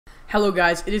Hello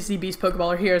guys, it is the Beast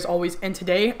Pokeballer here as always, and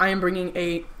today I am bringing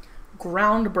a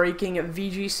groundbreaking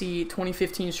VGC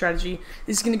 2015 strategy.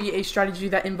 This is going to be a strategy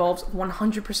that involves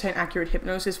 100% accurate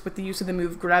hypnosis with the use of the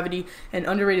move Gravity, an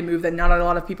underrated move that not a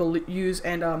lot of people use,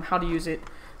 and how to use it.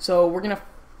 So we're going to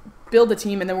build a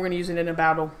team and then we're going to use it in a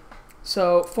battle.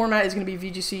 So format is going to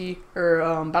be VGC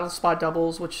or Battle Spot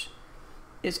Doubles, which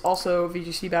is also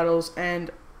VGC battles,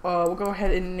 and we'll go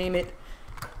ahead and name it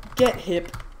Get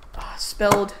Hip,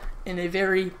 spelled in a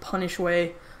very punish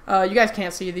way. You guys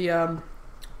can't see the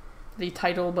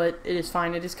title, but it is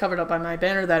fine. It is covered up by my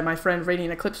banner that my friend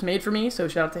Radiant Eclipse made for me, so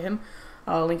shout out to him.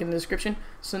 Link in the description.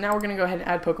 So now we're going to go ahead and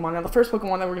add Pokemon. Now the first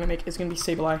Pokemon that we're going to make is going to be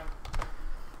Sableye.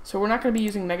 So we're not going to be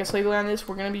using Mega Sableye on this.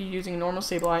 We're going to be using normal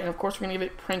Sableye, and of course we're going to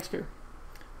give it Prankster.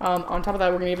 On top of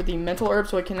that, we're going to give it the Mental Herb,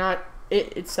 so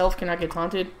it itself cannot get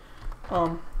taunted.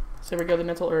 So there we go, the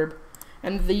Mental Herb.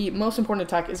 And the most important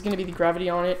attack is going to be the Gravity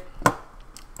on it.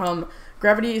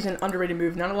 Gravity is an underrated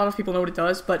move. Not a lot of people know what it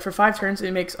does, but for 5 turns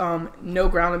it makes no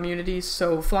ground immunities,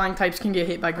 so flying types can get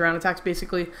hit by ground attacks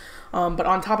basically. But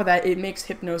on top of that, it makes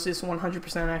Hypnosis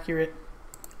 100% accurate.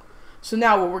 So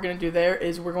now what we're going to do there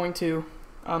is we're going to,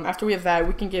 after we have that,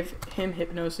 we can give him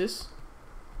Hypnosis,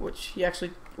 which he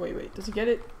actually, wait, does he get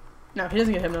it? No, he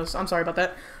doesn't get Hypnosis. I'm sorry about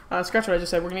that. Scratch what I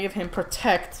just said. We're going to give him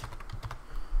Protect,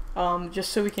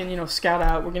 just so we can, scout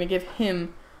out. We're going to give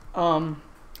him,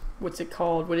 what's it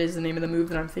called? What is the name of the move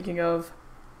that I'm thinking of?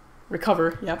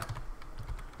 Recover, yep.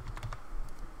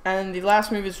 And the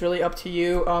last move is really up to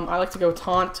you. I like to go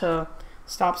Taunt to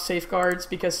stop Safeguards,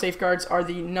 because Safeguards are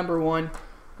the #1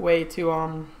 way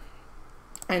to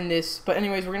end this. But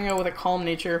anyways, we're going to go with a Calm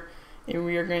Nature, and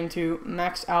we are going to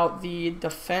max out the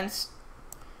defense,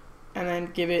 and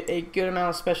then give it a good amount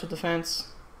of special defense,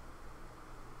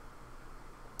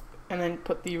 and then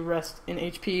put the rest in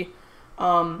HP.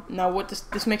 Now what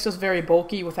this makes us very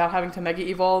bulky without having to Mega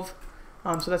Evolve,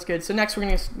 so that's good. So next we're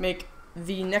going to make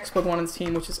the next Pokemon on this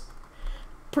team, which is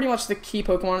pretty much the key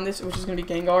Pokemon in this, which is going to be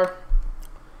Gengar.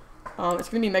 It's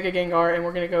going to be Mega Gengar, and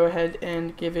we're going to go ahead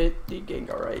and give it the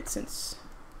Gengar, right, since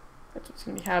that's what it's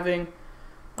going to be having.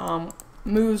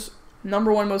 Moves,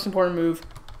 #1 most important move,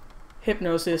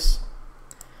 Hypnosis.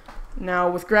 Now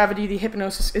with Gravity, the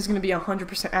Hypnosis is going to be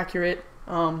 100% accurate.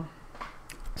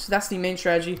 So that's the main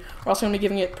strategy. We're also going to be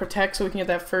giving it Protect, so we can get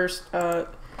that first.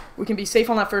 We can be safe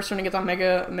on that first turn and get that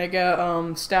mega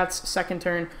stats second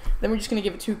turn. Then we're just going to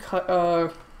give it we're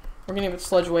going to give it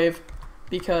Sludge Wave,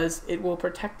 because it will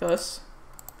protect us.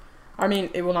 I mean,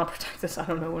 it will not protect us. I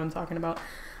don't know what I'm talking about.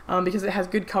 Because it has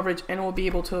good coverage and will be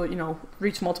able to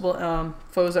reach multiple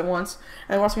foes at once.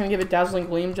 And we're also going to give it Dazzling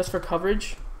Gleam just for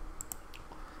coverage.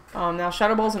 Now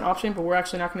Shadow Ball is an option, but we're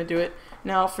actually not going to do it.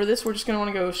 Now for this, we're just going to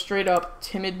want to go straight up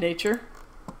Timid Nature.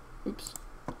 Oops.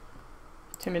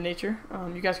 Timid Nature.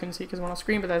 You guys couldn't see because I'm on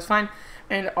screen, but that's fine.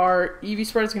 And our EV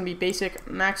spread is going to be basic,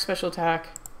 max special attack,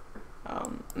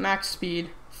 max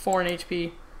speed, 4 in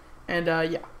HP, and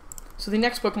yeah. So the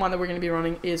next Pokemon that we're going to be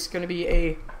running is going to be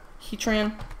a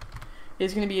Heatran.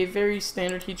 It's going to be a very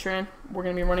standard Heatran. We're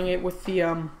going to be running it with the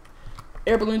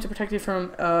Air Balloon to protect it from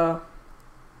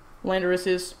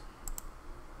Landorises.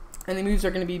 And the moves are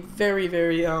going to be very,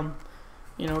 very,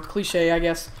 cliche, I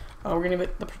guess. We're going to give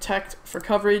it the Protect for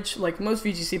coverage. Like most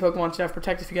VGC Pokemon should have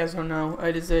Protect, if you guys don't know.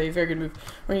 It is a very good move.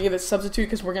 We're going to give it Substitute,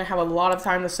 because we're going to have a lot of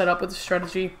time to set up with the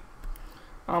strategy.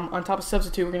 On top of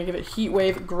Substitute, we're going to give it Heat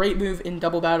Wave. Great move in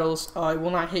double battles. It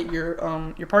will not hit your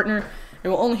partner. It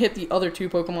will only hit the other 2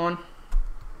 Pokemon.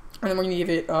 And then we're going to give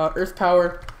it Earth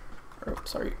Power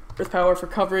for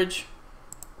coverage.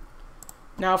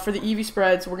 Now for the EV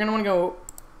spreads, we're going to want to go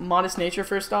Modest Nature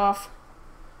first off,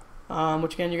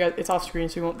 which again, you guys, it's off screen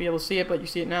so you won't be able to see it, but you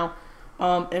see it now.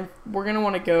 And we're going to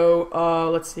want to go,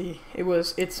 let's see,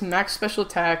 it's max special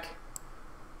attack,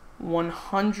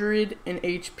 100 in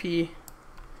HP,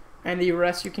 and the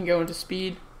rest you can go into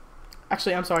speed.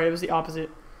 Actually, I'm sorry, it was the opposite.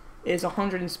 It's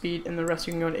 100 in speed, and the rest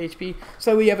you can go into HP.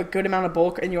 So we have a good amount of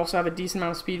bulk, and you also have a decent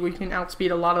amount of speed, where you can outspeed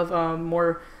a lot of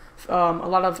a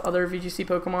lot of other VGC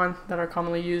Pokemon that are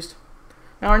commonly used.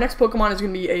 Now our next Pokemon is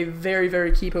going to be a very,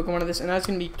 very key Pokemon of this, and that's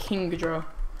going to be Kingdra.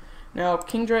 Now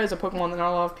Kingdra is a Pokemon that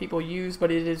not a lot of people use, but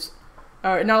it is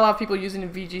not a lot of people use it in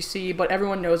VGC, but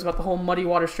everyone knows about the whole Muddy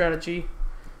Water strategy.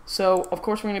 So of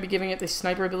course we're going to be giving it the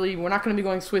Sniper ability. We're not going to be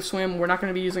going Swift Swim. We're not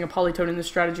going to be using a Polytoad in this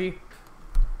strategy.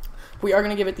 We are going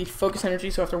to give it the Focus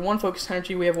Energy. So after 1 Focus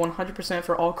Energy, we have 100%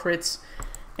 for all crits,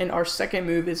 and our second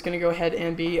move is going to go ahead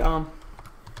and be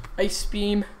Ice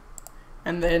Beam,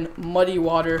 and then Muddy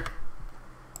Water,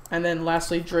 and then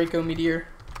lastly Draco Meteor.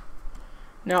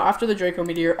 Now after the Draco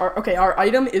Meteor, our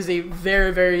item is a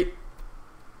very, very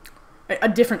a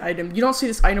different item. You don't see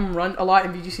this item run a lot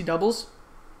in VGC doubles.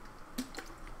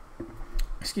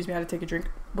 Excuse me, I had to take a drink.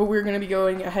 But we're going to be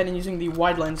going ahead and using the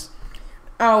wide lens.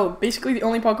 Oh, basically the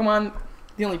only Pokemon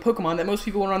that most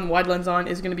people will run wide lens on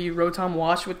is going to be Rotom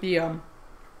Wash with the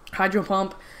Hydro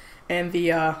Pump and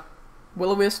the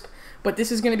Will-O-Wisp. But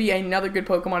this is going to be another good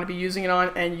Pokemon to be using it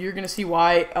on, and you're going to see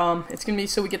why. It's going to be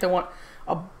so we get a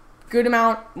good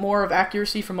amount more of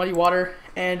accuracy for Muddy Water,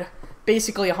 and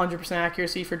basically 100%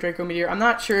 accuracy for Draco Meteor. I'm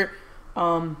not sure.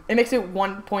 It makes it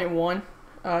 1.1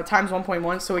 times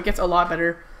 1.1, so it gets a lot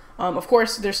better. Of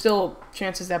course, there's still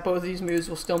chances that both of these moves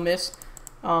will still miss,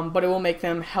 but it will make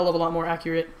them hell of a lot more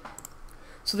accurate.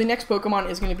 So the next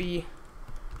Pokemon is going to be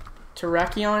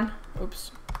Terrakion. Oops.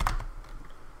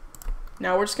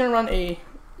 Now we're just going to run a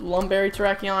Lumberry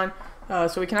Terrakion,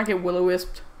 so we cannot get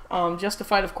Will-O-Wisped.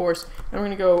 Justified, of course. Then we're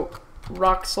going to go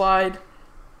Rock Slide.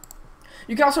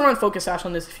 You can also run Focus Sash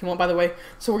on this if you want, by the way.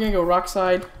 So we're going to go Rock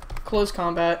Slide, Close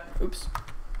Combat. Oops.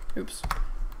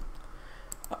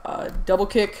 Double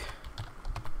Kick.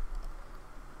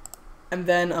 And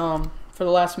then for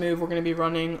the last move, we're going to be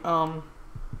running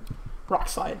Rock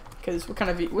Slide, because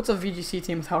what's a VGC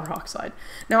team without Rock Slide?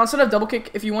 Now, instead of Double Kick,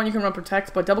 if you want, you can run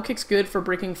Protect, but Double Kick's good for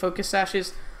breaking Focus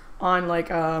Sashes on, like,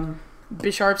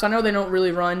 Bisharps. I know they don't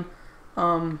really run.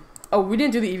 Oh, we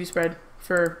didn't do the EV spread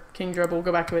for Kingdra, but we'll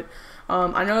go back to it.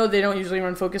 I know they don't usually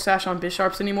run Focus Sash on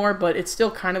Bisharps anymore, but it's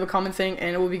still kind of a common thing,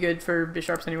 and it will be good for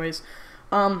Bisharps anyways.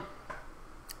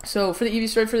 So for the EV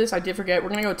spread for this, I did forget. We're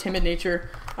going to go Timid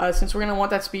Nature. Since we're going to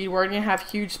want that speed, we're going to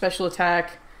have huge special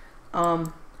attack.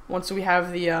 Once we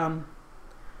have the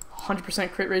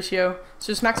 100% crit ratio. So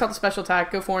just max out the special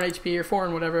attack, go 4 in HP or 4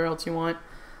 in whatever else you want.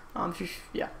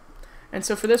 Yeah. And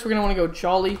so for this, we're going to want to go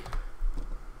Jolly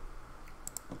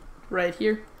right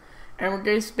here. And we're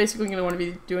basically going to want to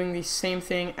be doing the same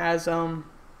thing as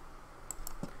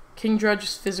Kingdra,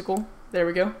 just physical. There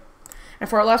we go. And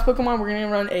for our last Pokemon, we're going to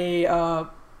run a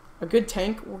good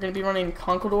tank. We're going to be running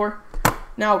Conkeldurr.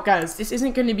 Now, guys, this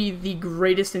isn't going to be the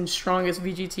greatest and strongest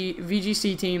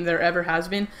VGC team there ever has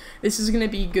been. This is going to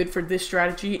be good for this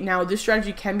strategy. Now, this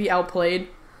strategy can be outplayed,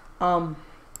 but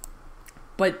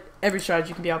every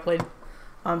strategy can be outplayed.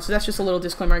 So that's just a little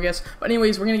disclaimer, I guess. But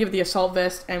anyways, we're going to give it the Assault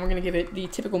Vest, and we're going to give it the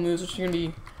typical moves, which are going to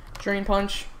be Drain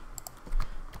Punch,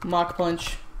 Mach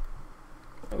Punch,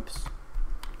 oops,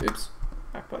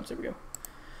 Mach Punch, there we go,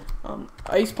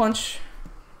 Ice Punch,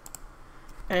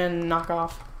 and Knock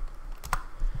Off.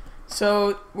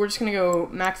 So we're just going to go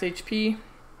Max HP,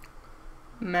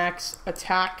 Max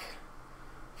Attack,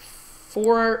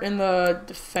 4 in the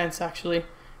Defense, actually,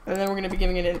 and then we're going to be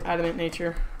giving it an Adamant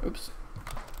Nature. Oops.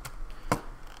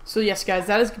 So yes, guys,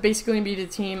 that is basically going to be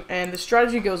the team, and the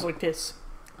strategy goes like this.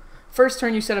 First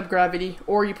turn, you set up Gravity,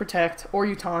 or you Protect, or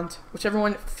you Taunt, whichever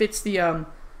one fits the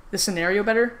scenario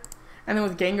better. And then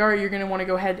with Gengar, you're going to want to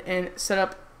go ahead and set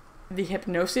up the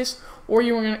Hypnosis, or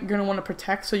you're going to want to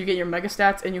Protect, so you get your Mega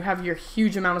Stats, and you have your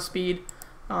huge amount of speed.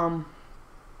 On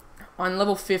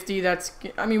level 50,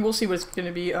 we'll see what it's going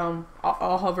to be.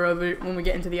 I'll hover over it when we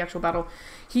get into the actual battle.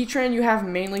 Heatran you have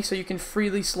mainly so you can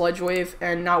freely Sludge Wave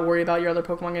and not worry about your other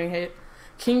Pokemon getting hit.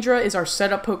 Kingdra is our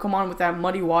setup Pokemon with that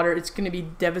Muddy Water. It's going to be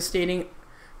devastating,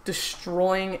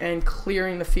 destroying and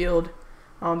clearing the field.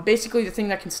 Basically, the thing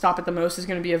that can stop it the most is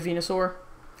going to be a Venusaur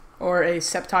or a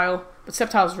Sceptile, but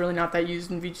Sceptile is really not that used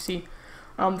in VGC.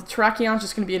 The Terrakion is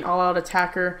just going to be an all-out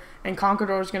attacker, and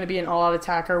Conkeldurr is going to be an all-out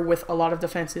attacker with a lot of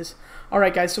defenses.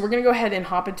 Alright guys, so we're going to go ahead and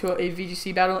hop into a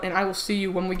VGC battle, and I will see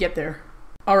you when we get there.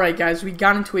 Alright guys, we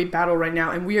got into a battle right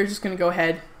now, and we are just going to go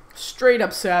ahead, straight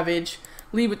up Savage,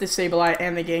 lead with the Sableye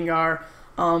and the Gengar.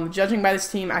 Judging by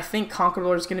this team, I think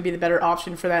Conkeldurr is going to be the better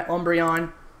option for that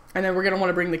Umbreon, and then we're going to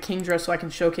want to bring the Kingdra so I can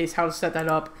showcase how to set that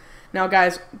up. Now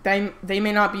guys, they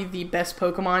may not be the best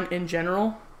Pokemon in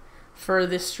general for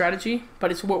this strategy,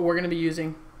 but it's what we're going to be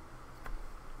using.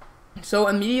 So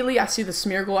immediately I see the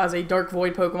Smeargle as a Dark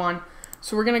Void Pokemon,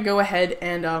 so we're going to go ahead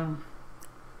and I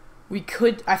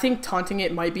think taunting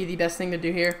it might be the best thing to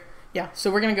do here. Yeah, so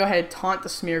we're going to go ahead and taunt the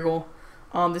Smeargle.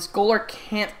 This Golurk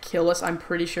can't kill us, I'm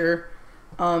pretty sure.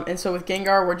 And so with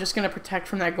Gengar, we're just going to Protect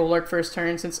from that Golurk first turn,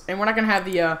 and we're not going to have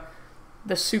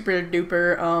the super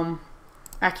duper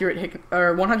accurate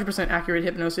or 100% accurate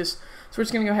Hypnosis. So we're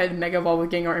just going to go ahead and Mega Evolve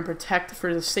with Gengar and Protect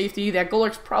for the safety. That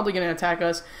Golurk's probably going to attack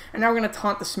us. And now we're going to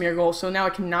taunt the Smeargle. So now I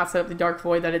cannot set up the Dark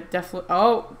Void that it definitely...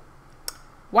 Oh!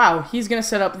 Wow, he's going to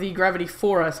set up the Gravity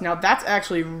for us. Now that's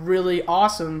actually really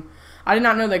awesome. I did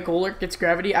not know that Golurk gets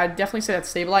Gravity. I'd definitely say that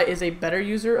Sableye is a better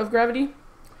user of Gravity.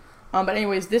 But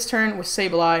anyways, this turn with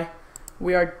Sableye,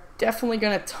 we are definitely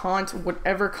going to taunt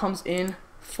whatever comes in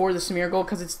for the Smeargle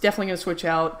because it's definitely going to switch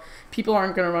out. People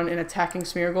aren't going to run an attacking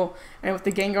Smeargle. And with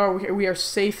the Gengar, we are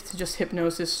safe to just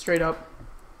Hypnosis straight up.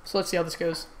 So let's see how this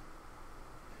goes.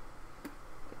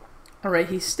 Alright,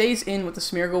 he stays in with the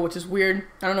Smeargle, which is weird.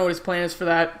 I don't know what his plan is for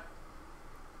that.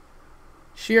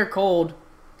 Sheer Cold.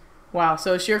 Wow,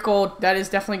 so Sheer Cold, that is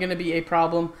definitely going to be a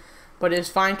problem. But it's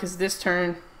fine because this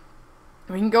turn,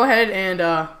 we can go ahead and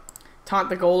taunt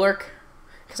the Golurk.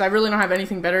 Because I really don't have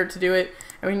anything better to do it.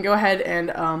 And we can go ahead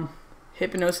and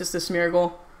Hypnosis the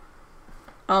Smeargle.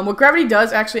 What Gravity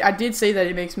does, actually, I did say that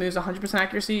it makes moves 100%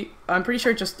 accuracy. I'm pretty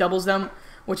sure it just doubles them,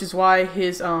 which is why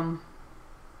his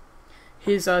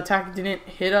attack didn't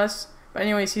hit us. But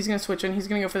anyways, he's going to switch in. He's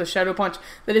going to go for the Shadow Punch.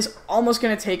 That is almost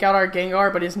going to take out our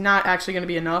Gengar, but is not actually going to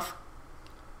be enough.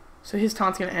 So his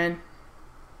taunt's going to end.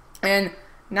 And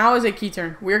now is a key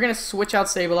turn. We're going to switch out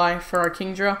Sableye for our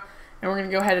Kingdra. And we're going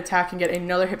to go ahead, attack, and get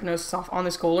another Hypnosis off on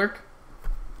this Golurk.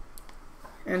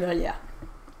 And, yeah.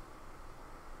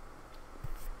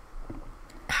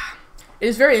 It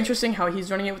is very interesting how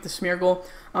he's running it with the Smeargle.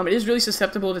 It is really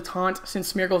susceptible to taunt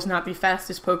since Smeargle is not the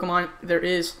fastest Pokemon there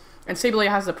is. And Sableye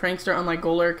has the Prankster unlike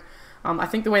Golurk. I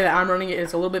think the way that I'm running it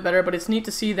is a little bit better, but it's neat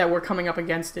to see that we're coming up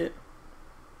against it.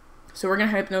 So we're going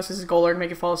to Hypnosis his Golurk,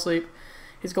 make it fall asleep.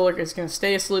 His Golurk is going to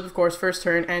stay asleep, of course, first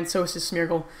turn, and so is his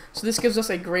Smeargle. So this gives us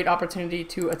a great opportunity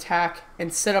to attack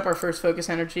and set up our first Focus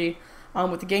Energy.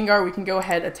 With the Gengar, we can go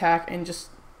ahead, attack, and just...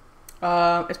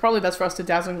 it's probably best for us to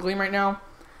Dazzling Gleam right now.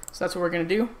 So that's what we're going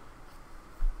to do.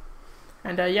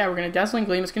 And yeah, we're going to Dazzling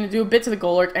Gleam. It's going to do a bit to the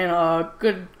Golurk and a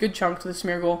good chunk to the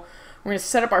Smeargle. We're going to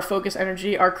set up our Focus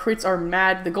Energy. Our crits are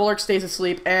mad. The Golurk stays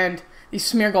asleep, and the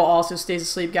Smeargle also stays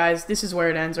asleep, guys. This is where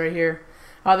it ends right here.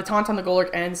 The taunt on the Golurk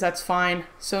ends. That's fine.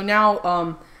 So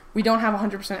now we don't have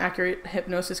 100% accurate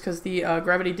Hypnosis because the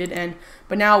Gravity did end.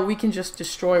 But now we can just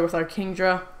destroy with our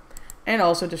Kingdra and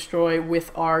also destroy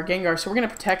with our Gengar. So we're going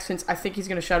to protect since I think he's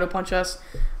going to Shadow Punch us.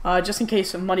 Just in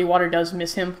case Muddy Water does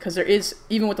miss him. Because there is,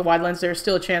 even with the Wide Lens, there's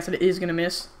still a chance that it is going to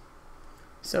miss.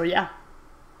 So yeah.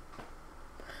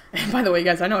 And by the way,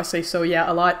 guys, I know I say so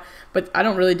yeah a lot, but I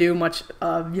don't really do much,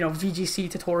 VGC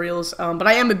tutorials. But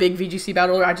I am a big VGC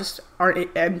battler. I'm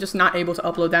just not able to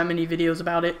upload that many videos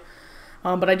about it.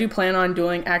 But I do plan on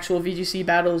doing actual VGC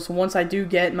battles once I do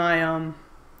get my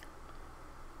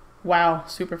wow,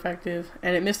 super effective,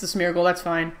 and it missed the Smeargle. That's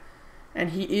fine.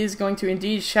 And he is going to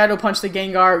indeed Shadow Punch the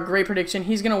Gengar. Great prediction.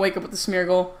 He's going to wake up with the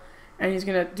Smeargle, and he's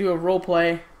going to do a role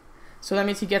play. So that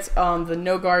means he gets the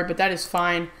no guard, but that is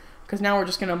fine. Because now we're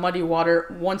just going to Muddy Water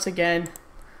once again.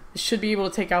 This should be able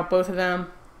to take out both of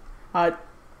them.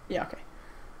 Yeah, okay.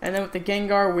 And then with the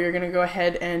Gengar, we're going to go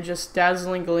ahead and just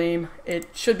Dazzling Gleam. It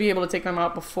should be able to take them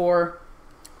out before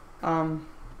the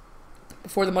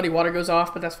Muddy Water goes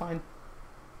off, but that's fine.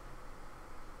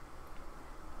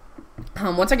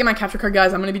 Once I get my capture card,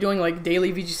 guys, I'm going to be doing like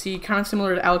daily VGC, kind of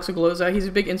similar to Alex Agloza. He's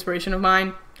a big inspiration of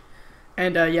mine.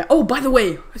 And yeah. Oh, by the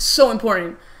way, it's so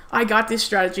important. I got this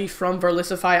strategy from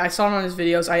Verlisify. I saw it on his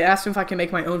videos. I asked him if I can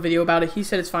make my own video about it. He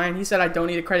said it's fine. He said I don't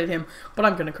need to credit him, but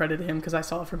I'm going to credit him because I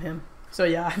saw it from him. So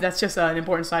yeah, that's just an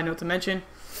important side note to mention.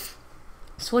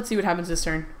 So let's see what happens this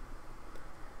turn.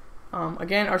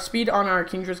 Again, our speed on our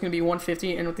Kingdra is going to be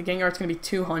 150, and with the Gengar it's going to be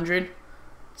 200.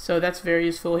 So that's very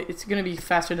useful. It's going to be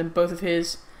faster than both of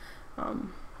his.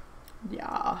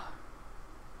 Yeah.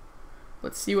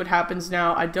 Let's see what happens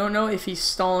now. I don't know if he's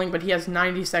stalling, but he has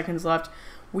 90 seconds left.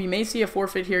 We may see a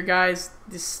forfeit here, guys.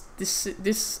 This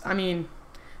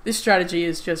strategy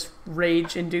is just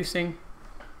rage-inducing.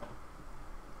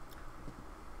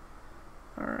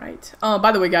 Alright.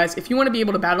 By the way, guys, if you want to be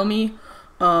able to battle me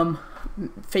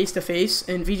face-to-face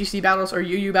in VGC battles or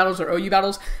UU battles or OU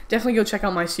battles, definitely go check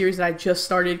out my series that I just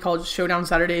started called Showdown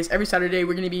Saturdays. Every Saturday,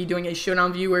 we're going to be doing a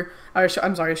Showdown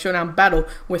a Showdown battle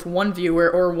with one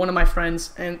viewer or one of my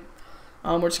friends, and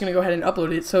we're just going to go ahead and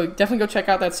upload it. So definitely go check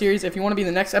out that series. If you want to be in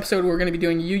the next episode, we're going to be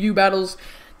doing UU battles,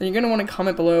 then you're going to want to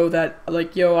comment below that,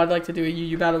 like, yo, I'd like to do a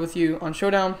UU battle with you on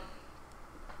Showdown.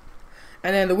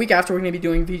 And then the week after, we're going to be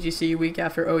doing VGC, week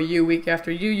after OU, week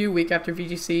after UU, week after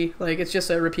VGC. Like, it's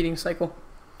just a repeating cycle.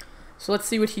 So let's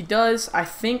see what he does. I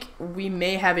think we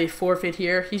may have a forfeit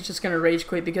here. He's just going to rage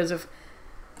quit because of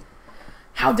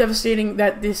how devastating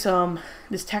that this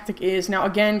tactic is. Now,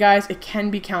 again, guys, it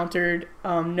can be countered.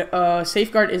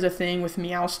 Safeguard is a thing with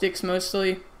Meow Sticks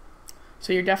mostly.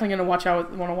 So you're definitely going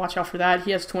to want to watch out for that.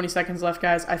 He has 20 seconds left,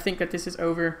 guys. I think that this is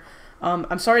over.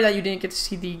 I'm sorry that you didn't get to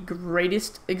see the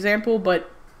greatest example, but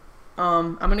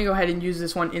I'm going to go ahead and use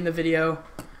this one in the video.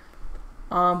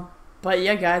 But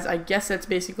yeah, guys, I guess that's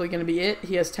basically going to be it.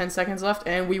 He has 10 seconds left,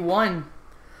 and we won.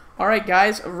 Alright,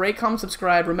 guys, rate, comment,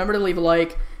 subscribe. Remember to leave a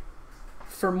like.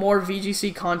 for more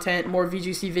VGC content, more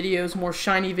VGC videos, more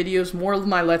shiny videos, more of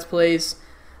my Let's Plays,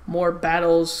 more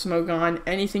battles, smoke on,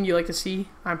 anything you like to see,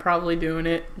 I'm probably doing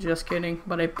it. Just kidding,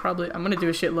 but I'm gonna do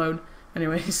a shitload.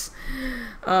 Anyways,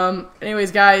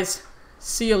 anyways, guys,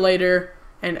 see you later,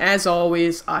 and as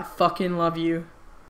always, I fucking love you.